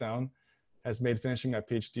this lockdown has made finishing my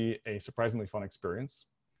PhD a surprisingly fun experience.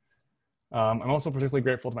 I'm also particularly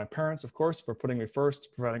grateful to my parents, of course, for putting me first,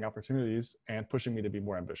 providing opportunities, and pushing me to be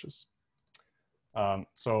more ambitious.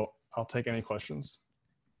 So I'll take any questions.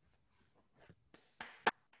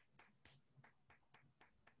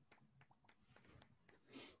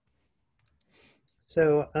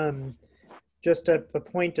 So just a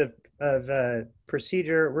point of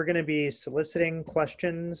procedure, we're going to be soliciting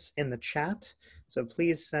questions in the chat. So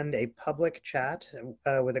please send a public chat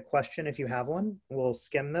with a question if you have one. We'll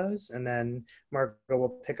skim those, and then Marco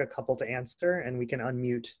will pick a couple to answer, and we can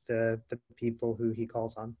unmute the people who he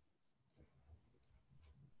calls on.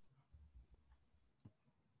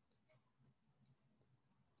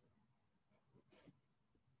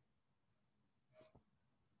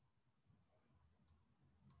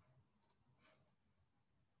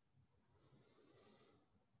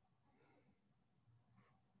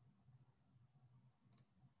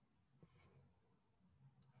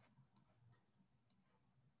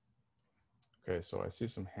 Okay, so I see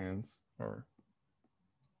some hands, or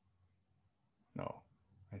no,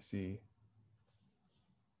 I see.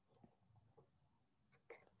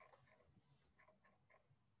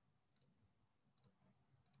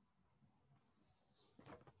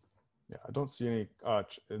 Yeah, I don't see any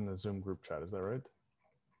in the Zoom group chat, is that right?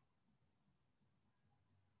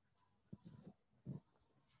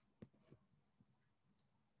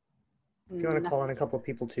 If you want to call on a couple of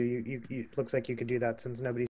people too, it looks like you could do that since nobody's